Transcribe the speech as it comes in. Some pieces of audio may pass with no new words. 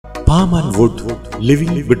Palm and Wood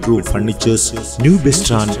Living Bedroom Furnitures New Best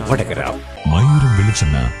Strand Vadagara. മയൂരം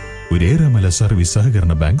ജയചന ഒരു ഏറെമല service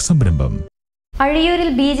സഹകരണ bank സംരംഭം. അഴിയൂരിൽ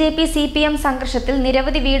BJP-CPM സംഘർഷത്തിൽ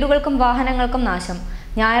നിരവധി വീടുകൾക്കും വാഹനങ്ങൾക്കും നാശം.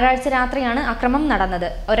 ഞായറാഴ്ച രാത്രിയാണ് അക്രമം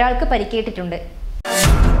നടന്നത്. ഒരാൾക്ക് പരിക്കേറ്റിട്ടുണ്ട്.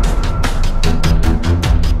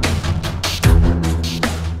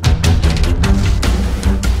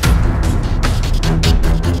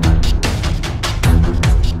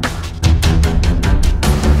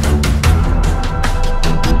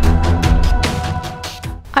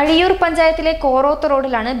 അഴിയൂർ പഞ്ചായത്തിലെ കോറോത്ത്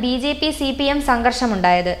റോഡിലാണ് BJP-CPM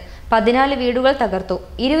സംഘർഷമുണ്ടായത്. 14 വീടുകൾ തകർത്തു.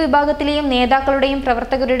 ഇരു വിഭാഗത്തിലെയും നേതാക്കളുടെയും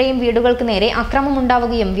പ്രവർത്തകരുടെയും വീടുകൾക്ക് നേരെ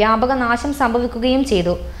അക്രമമുണ്ടാവുകയും വ്യാപക നാശം സംഭവിക്കുകയും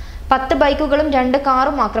ചെയ്തു. 10 ബൈക്കുകളും 2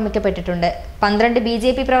 കാറും ആക്രമിക്കപ്പെട്ടിട്ടുണ്ട്. 12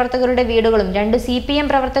 BJP പ്രവർത്തകരുടെ വീടുകളും 2 CPM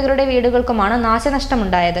പ്രവർത്തകരുടെ വീടുകൾക്കുമാണ്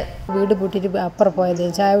നാശനഷ്ടമുണ്ടായത്. വീട് പൂട്ടിയിട്ട് അപ്പുറം പോയത്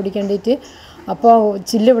ചായ കുടിക്കേണ്ടിയിട്ട് അപ്പോൾ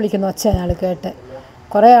ചില്ല് വിളിക്കുന്ന ഒച്ച ഞങ്ങൾ കേട്ട്.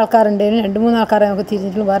 കുറേ ആൾക്കാരുണ്ടായിരുന്നു. 2-3 ആൾക്കാരെ നമുക്ക്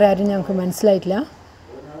തിരിഞ്ഞിട്ടും വേറെ ആരും ഞങ്ങൾക്ക് മനസ്സിലായിട്ടില്ല.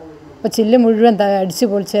 അപ്പോൾ ചില്ല് മുഴുവൻ അടിച്ച്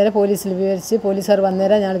പൊളിച്ചേരെ പോലീസിൽ വിവരിച്ച് പോലീസുകാർ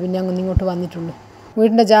വന്നേരം ഞങ്ങൾ പിന്നെ അങ്ങ് ഇങ്ങോട്ട് വന്നിട്ടുണ്ട്.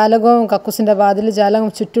 വീടിൻ്റെ ജാലകവും കക്കൂസിൻ്റെ വാതിൽ ജാലകം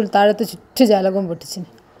ചുറ്റും താഴത്ത് ജാലകവും പൊട്ടിച്ചിന്.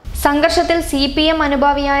 സംഘർഷത്തിൽ CPM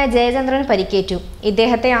അനുഭാവിയായ ജയചന്ദ്രന് പരിക്കേറ്റു.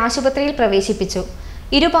 ഇദ്ദേഹത്തെ ആശുപത്രിയിൽ പ്രവേശിപ്പിച്ചു.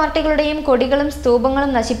 ഇരു പാർട്ടികളുടെയും കൊടികളും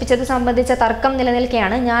സ്തൂപങ്ങളും നശിപ്പിച്ചത് സംബന്ധിച്ച തർക്കം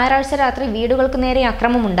നിലനിൽക്കെയാണ് ഞായറാഴ്ച രാത്രി വീടുകൾക്ക് നേരെ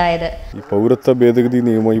അക്രമമുണ്ടായത്. ഈ പൗരത്വ ഭേദഗതി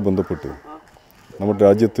നിയമവുമായി ബന്ധപ്പെട്ട് നമ്മുടെ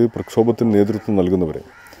രാജ്യത്ത് പ്രക്ഷോഭത്തിന് നേതൃത്വം നൽകുന്നവരെ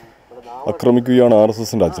ആക്രമിക്കുകയാണ്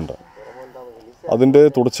RSSൻ്റെ അജണ്ട. അതിൻ്റെ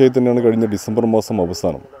തുടർച്ചയായി തന്നെയാണ് കഴിഞ്ഞ ഡിസംബർ മാസം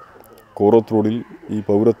അവസാനം കോറോത്ത് റോഡിൽ ഈ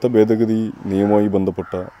പൗരത്വ ഭേദഗതി നിയമവുമായി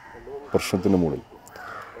ബന്ധപ്പെട്ട പ്രശ്നത്തിൻ്റെ മുകളിൽ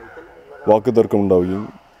വാക്കുതർക്കമുണ്ടാവുകയും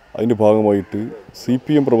അതിൻ്റെ ഭാഗമായിട്ട്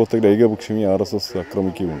CPM പ്രവർത്തകർ ഏകപക്ഷീയമായി RSS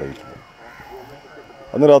ആക്രമിക്കുകയും ഉണ്ടായിട്ടുണ്ട്.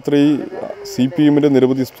 അന്ന് രാത്രി CPMൻ്റെ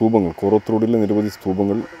നിരവധി സ്തൂപങ്ങൾ കോറോത്ത് റോഡിലെ നിരവധി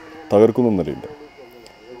സ്തൂപങ്ങൾ തകർക്കുന്ന നിലയുണ്ട്.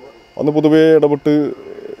 അന്ന് പൊതുവേ ഇടപെട്ട്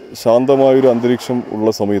ശാന്തമായൊരു അന്തരീക്ഷം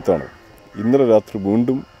ഉള്ള സമയത്താണ് ഇന്നലെ രാത്രി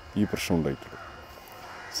വീണ്ടും ഈ പ്രശ്നം ഉണ്ടായിട്ടുള്ളത്.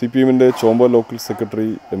 CPMൻ്റെ ചോമ്പ local secretary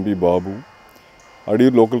MP Babu,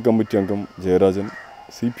 Adiyoor local committee അംഗം ജയരാജൻ,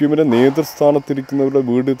 CPMൻ്റെ നേതൃസ്ഥാനത്തിരിക്കുന്നവരുടെ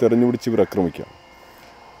വീട് തെരഞ്ഞുപിടിച്ച് ഇവർ ആക്രമിക്കാം.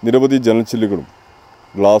 നിരവധി ജനൽച്ചില്ലുകളും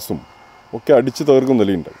ഗ്ലാസും ഒക്കെ അടിച്ച് തകർക്കുന്ന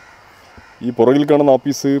നിലയുണ്ടായി. ഈ പുറകിൽ കാണുന്ന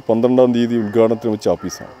ആഫീസ് 12-ാം തീയതി ഉദ്ഘാടനത്തിന് വെച്ച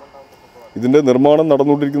ആഫീസാണ്. ഇതിൻ്റെ നിർമ്മാണം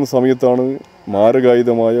നടന്നുകൊണ്ടിരിക്കുന്ന സമയത്താണ്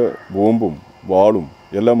മാരകായുധമായ ബോംബും വാളും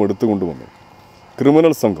എല്ലാം എടുത്തുകൊണ്ടുവന്ന്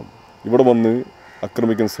ക്രിമിനൽ സംഘം ഇവിടെ വന്ന്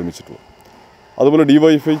ആക്രമിക്കാൻ ശ്രമിച്ചിട്ടുള്ളത്. അതുപോലെ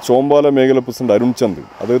DYFI ചോമ്പാല മേഖല പ്രസിഡന്റ് അരുൺ ചന്ദ്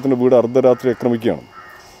അദ്ദേഹത്തിൻ്റെ വീട് അർദ്ധരാത്രി ആക്രമിക്കുകയാണ്.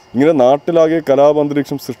 ഇങ്ങനെ നാട്ടിലാകെ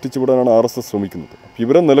കലാപാന്തരീക്ഷം സൃഷ്ടിച്ചുവിടാനാണ് RSS ശ്രമിക്കുന്നത്.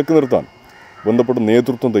 ഇവരെ നിലക്ക് നിർത്താൻ ബന്ധപ്പെട്ട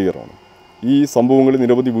നേതൃത്വം തയ്യാറാണ്. ഈ സംഭവങ്ങളിൽ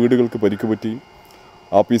നിരവധി വീടുകൾക്ക് പരിക്കുപറ്റി,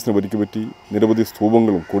 ആഫീസിന് പരിക്കുപറ്റി, നിരവധി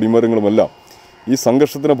സ്തൂപങ്ങളും കൊടിമരങ്ങളുമെല്ലാം ഈ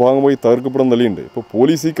സംഘർഷത്തിൻ്റെ ഭാഗമായി തകർക്കപ്പെടുന്ന നിലയുണ്ട്. ഇപ്പോൾ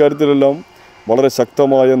പോലീസ് ഈ കാര്യത്തിലെല്ലാം വളരെ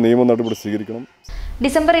ശക്തമായ നിയമ നടപടി സ്വീകരിക്കണം.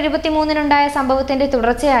 ഡിസംബർ 23-നുണ്ടായ സംഭവത്തിന്റെ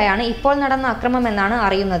തുടർച്ചയായാണ് ഇപ്പോൾ നടന്ന അക്രമമെന്നാണ്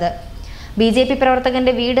അറിയുന്നത്. BJP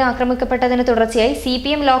പ്രവർത്തകന്റെ വീട് ആക്രമിക്കപ്പെട്ടതിന് തുടർച്ചയായി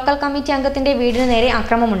CPM ലോക്കൽ കമ്മിറ്റി അംഗത്തിന്റെ വീടിന് നേരെ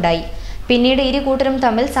അക്രമമുണ്ടായി. പിന്നീട് ഇരു കൂട്ടരും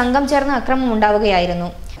തമ്മിൽ സംഘം ചേർന്ന് അക്രമമുണ്ടാവുകയായിരുന്നു.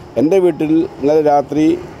 എൻ്റെ വീട്ടിൽ ഇന്നലെ രാത്രി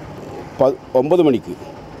 9 മണിക്ക്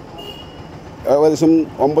ഏകദേശം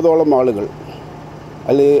 9ഓളം ആളുകൾ,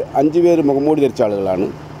 അതിൽ 5 പേര് മുഖംമൂടി ധരിച്ച ആളുകളാണ്.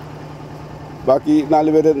 ബാക്കി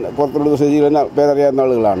 4 പേര് പുറത്തുള്ള സജീവന പേരറിയാവുന്ന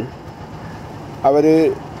ആളുകളാണ്. അവർ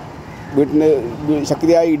വീട്ടിന്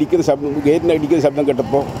ശക്തിയായി ഇടിക്കുന്ന ശബ്ദം, ഗേറ്റിനെ ഇടിക്കുന്ന ശബ്ദം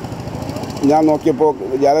കേട്ടപ്പോൾ ഞാൻ നോക്കിയപ്പോൾ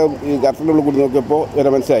കർട്ടൻ്റെ ഉള്ളിൽ കൂടി നോക്കിയപ്പോൾ വരെ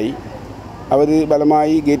മനസ്സിലായി. അവർ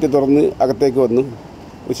ബലമായി ഗേറ്റ് തുറന്ന് അകത്തേക്ക് വന്നു.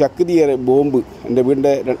 ഒരു ശക്തിയേറെ ബോംബ് എൻ്റെ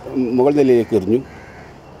വീടിൻ്റെ മുകൾ നിലയിലേക്ക് എറിഞ്ഞു.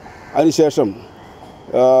 അതിനുശേഷം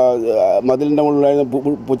മതിലിൻ്റെ മുകളിലായിരുന്ന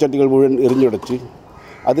പൂച്ചട്ടികൾ മുഴുവൻ എറിഞ്ഞുടച്ച്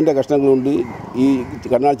അതിൻ്റെ കഷ്ണങ്ങൾ കൊണ്ട് ഈ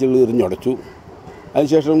കണ്ണാഴ്ചകൾ എറിഞ്ഞുടച്ചു.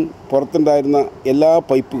 അതിനുശേഷം പുറത്തുണ്ടായിരുന്ന എല്ലാ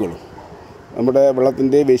പൈപ്പുകളും, നമ്മുടെ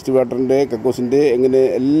വെള്ളത്തിൻ്റെ, വേസ്റ്റ് വാട്ടറിൻ്റെ, കക്കൂസിൻ്റെ, എങ്ങനെ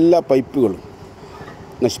എല്ലാ പൈപ്പുകളും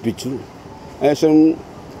നശിപ്പിച്ചു. അതിനുശേഷം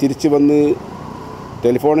തിരിച്ച് വന്ന്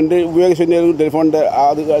ടെലിഫോണിൻ്റെ ഉപയോഗശൂന്യവും ടെലിഫോണിൻ്റെ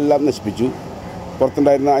എല്ലാം നശിപ്പിച്ചു.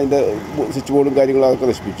 പുറത്തുണ്ടായിരുന്ന അതിൻ്റെ സ്വിച്ച് ബോർഡും കാര്യങ്ങളും അതൊക്കെ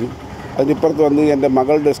നശിപ്പിച്ചു. അതിനിപ്പുറത്ത് വന്ന് എൻ്റെ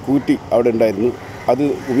മകളുടെ സ്കൂട്ടി അവിടെ ഉണ്ടായിരുന്നു, അത്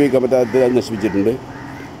ഉപയോഗിക്കാൻ പറ്റാത്ത അത് നശിപ്പിച്ചിട്ടുണ്ട്.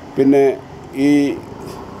 പിന്നെ ഈ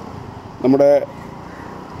നമ്മുടെ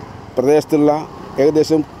പ്രദേശത്തുള്ള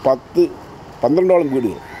ഏകദേശം 10-12ഓളം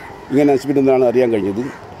വീടുകൾ ഇങ്ങനെ നശിപ്പിക്കുന്നതാണ് അറിയാൻ കഴിഞ്ഞത്.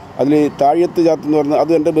 അതിൽ താഴത്ത് ചാത്തെന്ന് പറഞ്ഞാൽ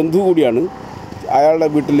അത് എൻ്റെ ബന്ധു കൂടിയാണ്. അയാളുടെ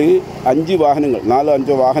വീട്ടിൽ 5 വാഹനങ്ങൾ,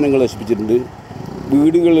 4-5 വാഹനങ്ങൾ നശിപ്പിച്ചിട്ടുണ്ട്.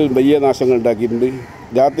 വീടുകളിൽ വലിയ നാശങ്ങൾ ഉണ്ടാക്കിയിട്ടുണ്ട്.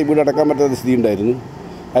 രാത്രി വീട് അടക്കാൻ പറ്റാത്ത സ്ഥിതി ഉണ്ടായിരുന്നു.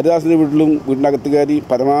 ഹരിദാസിൻ്റെ വീട്ടിലും വീടിനകത്ത് കയറി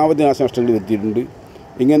പരമാവധി നാശനഷ്ടങ്ങൾ വരുത്തിയിട്ടുണ്ട്.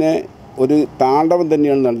 ഇങ്ങനെ ഒരു താണ്ഡവം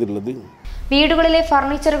തന്നെയാണ് നടന്നിട്ടുള്ളത്. വീടുകളിലെ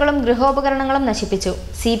ഫർണിച്ചറുകളും ഗൃഹോപകരണങ്ങളും നശിപ്പിച്ചു.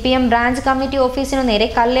 CPM ബ്രാഞ്ച് കമ്മിറ്റി ഓഫീസിനു നേരെ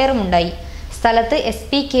കല്ലേറുമുണ്ടായി. സ്ഥലത്ത്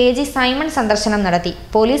SP KG സൈമൺ സന്ദർശനം നടത്തി.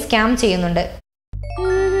 പോലീസ് ക്യാമ്പ് ചെയ്യുന്നുണ്ട്.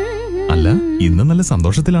 ഇന്ന് നല്ല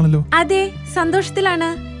സന്തോഷത്തിലാണല്ലോ. അതെ, സന്തോഷത്തിലാണ്.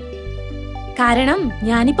 കാരണം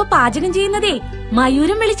ഞാനിപ്പോ പാചകം ചെയ്യുന്നതേ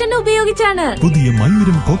മയൂരം വെളിച്ചെണ്ണ ഉപയോഗിച്ചാണ്. പുതിയ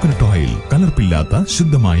മയൂരം കോക്കനട്ട് ഓയിൽ, കലർപ്പില്ലാത്ത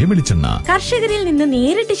ശുദ്ധമായ വെളിച്ചെണ്ണ. കർഷകരിൽ നിന്ന്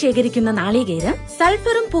നേരിട്ട് ശേഖരിക്കുന്ന നാളികേരം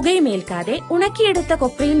സൾഫറും പുകയും ഏൽക്കാതെ ഉണക്കിയെടുത്ത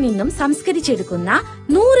കൊപ്രയിൽ നിന്നും സംസ്കരിച്ചെടുക്കുന്ന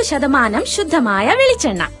 100% ശുദ്ധമായ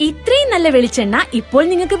വെളിച്ചെണ്ണ. ഇത്രയും നല്ല വെളിച്ചെണ്ണ ഇപ്പോൾ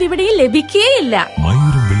നിങ്ങൾക്ക് വിപണിയിൽ ലഭിക്കുകയില്ല.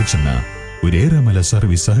 മയൂരം വെളിച്ചെണ്ണ, ഒരു ഏറമല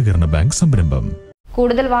സർവീസ് സഹകരണ ബാങ്ക് സംരംഭം.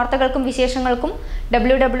 കൂടുതൽ വാർത്തകൾക്കും വിശേഷങ്ങൾക്കും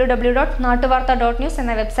www.naatuvarta.news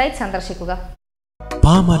എന്ന വെബ്സൈറ്റ് സന്ദർശിക്കുക.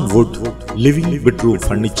 Palm and Wood Living Bedroom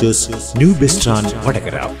Furnitures, New Best Strand,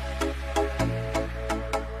 Vadakara.